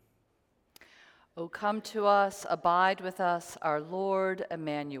O come to us, abide with us, our Lord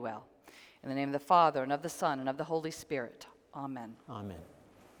Emmanuel. In the name of the Father, and of the Son, and of the Holy Spirit. Amen. Amen.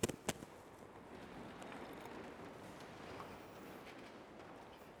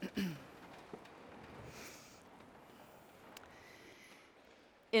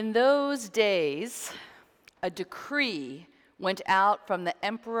 In those days, a decree went out from the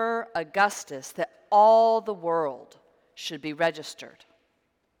Emperor Augustus that all the world should be registered.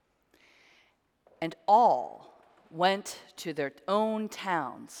 And all went to their own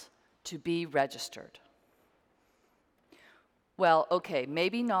towns to be registered. Well, okay,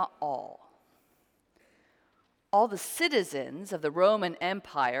 maybe not all. All the citizens of the Roman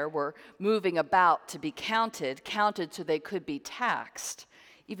Empire were moving about to be counted so they could be taxed.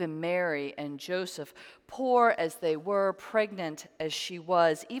 Even Mary and Joseph, poor as they were, pregnant as she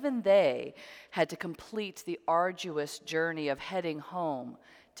was, even they had to complete the arduous journey of heading home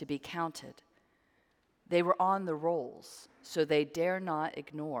to be counted. They were on the rolls, so they dare not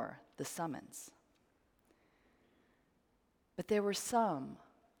ignore the summons. But there were some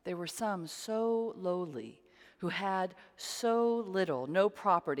so lowly, who had so little, no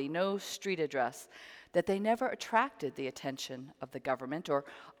property, no street address, that they never attracted the attention of the government or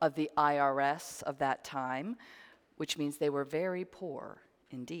of the IRS of that time, which means they were very poor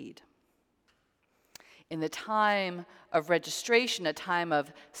indeed. In the time of registration, a time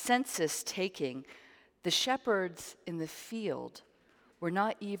of census taking, the shepherds in the field were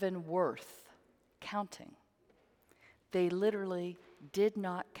not even worth counting. They literally did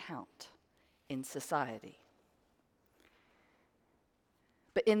not count in society.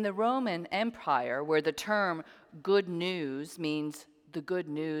 But in the Roman Empire, where the term good news means the good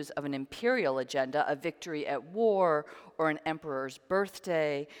news of an imperial agenda, a victory at war, or an emperor's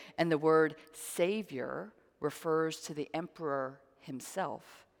birthday, and the word savior refers to the emperor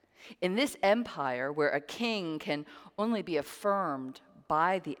himself. In this empire, where a king can only be affirmed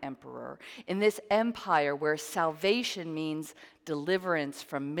by the emperor, in this empire where salvation means deliverance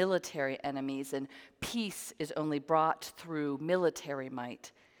from military enemies and peace is only brought through military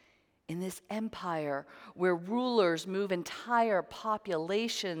might, in this empire where rulers move entire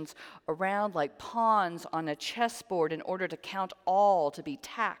populations around like pawns on a chessboard in order to count all to be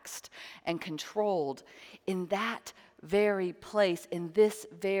taxed and controlled, in that very place, in this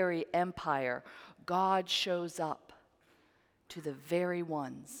very empire, God shows up to the very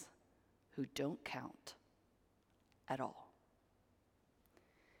ones who don't count at all.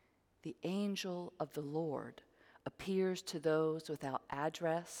 The angel of the Lord appears to those without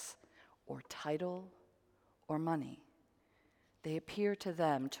address or title or money. They appear to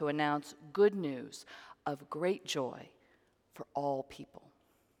them to announce good news of great joy for all people.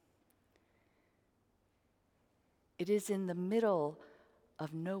 It is in the middle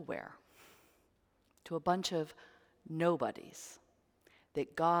of nowhere, to a bunch of nobodies,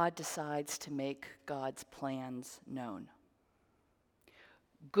 that God decides to make God's plans known.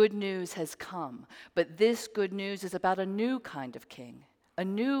 Good news has come, but this good news is about a new kind of king, a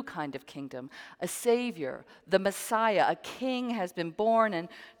new kind of kingdom, a savior, the Messiah. A king has been born, and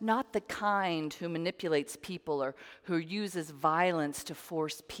not the kind who manipulates people or who uses violence to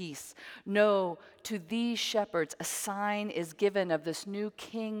force peace. No, to these shepherds a sign is given of this new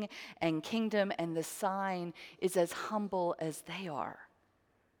king and kingdom, and the sign is as humble as they are.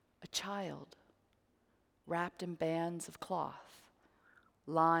 A child wrapped in bands of cloth,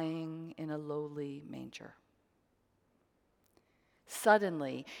 lying in a lowly manger.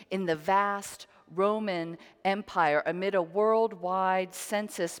 Suddenly, in the vast Roman Empire, amid a worldwide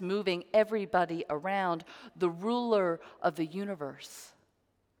census moving everybody around, the ruler of the universe,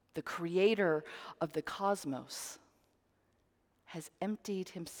 the creator of the cosmos, has emptied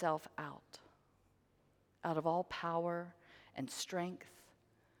himself out of all power and strength,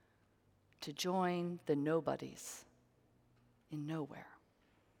 to join the nobodies in nowhere.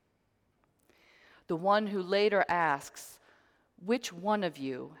 The one who later asks, which one of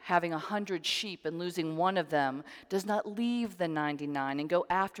you, having 100 sheep and losing one of them, does not leave the 99 and go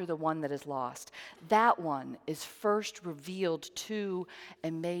after the one that is lost? That one is first revealed to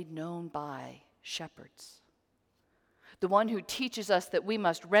and made known by shepherds. The one who teaches us that we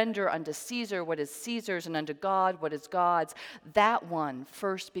must render unto Caesar what is Caesar's and unto God what is God's, that one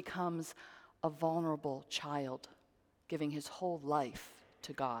first becomes a vulnerable child, giving his whole life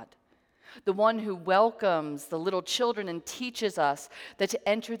to God. The one who welcomes the little children and teaches us that to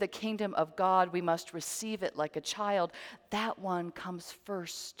enter the kingdom of God, we must receive it like a child, that one comes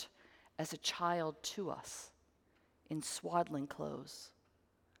first as a child to us in swaddling clothes,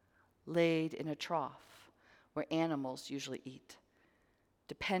 laid in a trough where animals usually eat,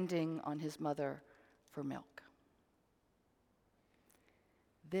 depending on his mother for milk.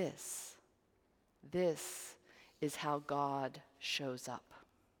 This is how God shows up.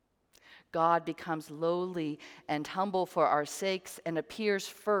 God becomes lowly and humble for our sakes and appears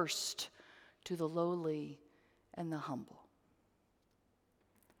first to the lowly and the humble.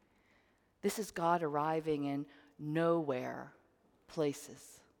 This is God arriving in nowhere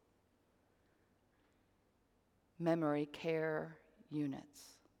places. Memory care units,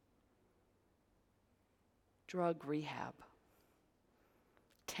 drug rehab,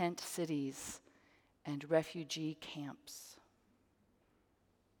 tent cities, and refugee camps.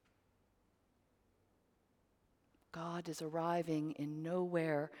 God is arriving in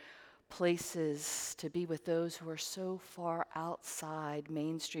nowhere places to be with those who are so far outside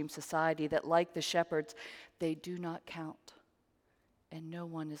mainstream society that, like the shepherds, they do not count, and no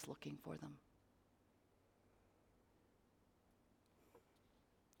one is looking for them.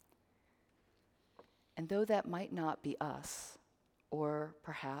 And though that might not be us, or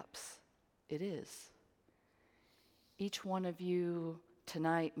perhaps it is, each one of you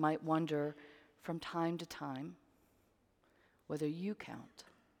tonight might wonder from time to time whether you count,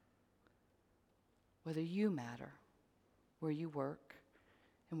 whether you matter, where you work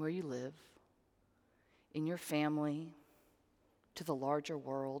and where you live, in your family, to the larger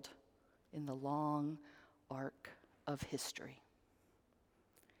world, in the long arc of history.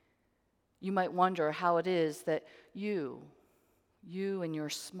 You might wonder how it is that you in your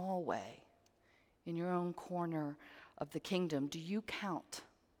small way, in your own corner of the kingdom, do you count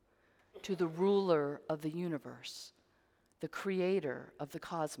to the ruler of the universe, the creator of the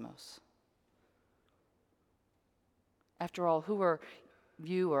cosmos? After all, who are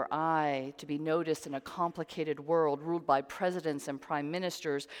you or I to be noticed in a complicated world ruled by presidents and prime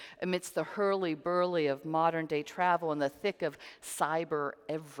ministers amidst the hurly-burly of modern-day travel and the thick of cyber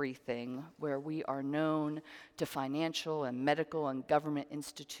everything, where we are known to financial and medical and government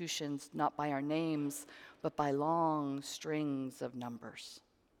institutions not by our names, but by long strings of numbers?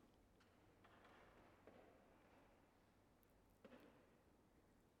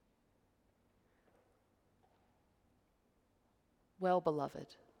 Well, beloved,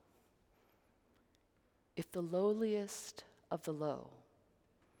 if the lowliest of the low,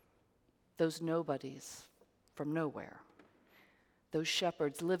 those nobodies from nowhere, those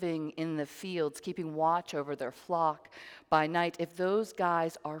shepherds living in the fields, keeping watch over their flock by night, if those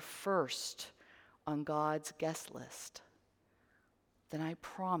guys are first on God's guest list, then I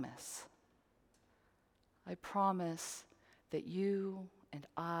promise that you and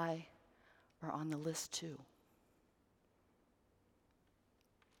I are on the list too.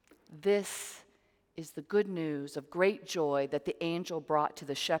 This is the good news of great joy that the angel brought to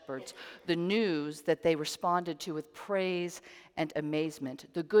the shepherds, the news that they responded to with praise and amazement,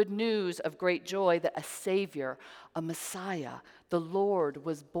 the good news of great joy that a Savior, a Messiah, the Lord,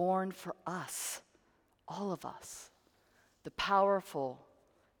 was born for us, all of us, the powerful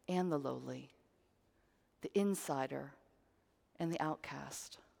and the lowly, the insider and the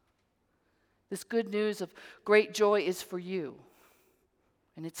outcast. This good news of great joy is for you,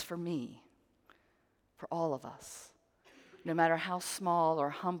 and it's for me, for all of us, no matter how small or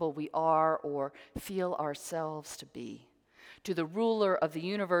humble we are or feel ourselves to be. To the ruler of the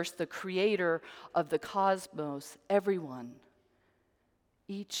universe, the creator of the cosmos, everyone,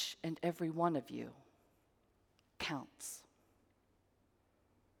 each and every one of you, counts.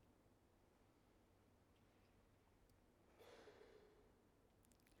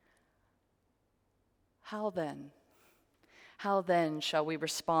 How then shall we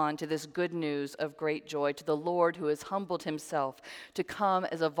respond to this good news of great joy, to the Lord who has humbled himself to come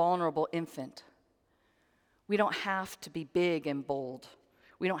as a vulnerable infant? We don't have to be big and bold.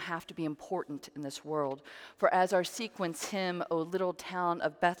 We don't have to be important in this world. For as our sequence hymn, O Little Town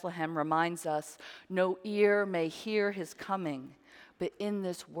of Bethlehem, reminds us, no ear may hear his coming, but in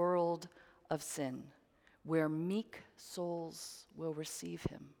this world of sin, where meek souls will receive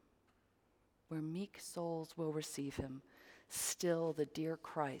him, still the dear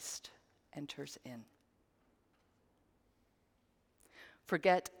Christ enters in.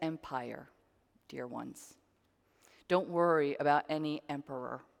 Forget empire, dear ones. Don't worry about any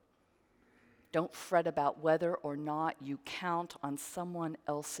emperor. Don't fret about whether or not you count on someone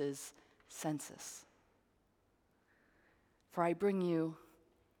else's census. For I bring you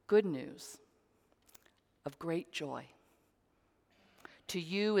good news of great joy. To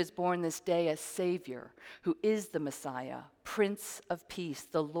you is born this day a Savior who is the Messiah, Prince of Peace,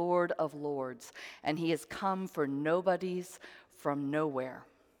 the Lord of Lords, and he has come for nobodies from nowhere.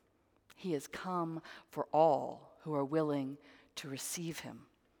 He has come for all who are willing to receive him.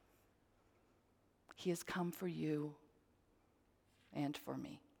 He has come for you and for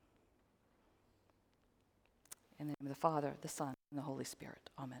me. In the name of the Father, the Son, and the Holy Spirit.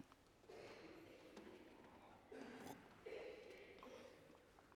 Amen.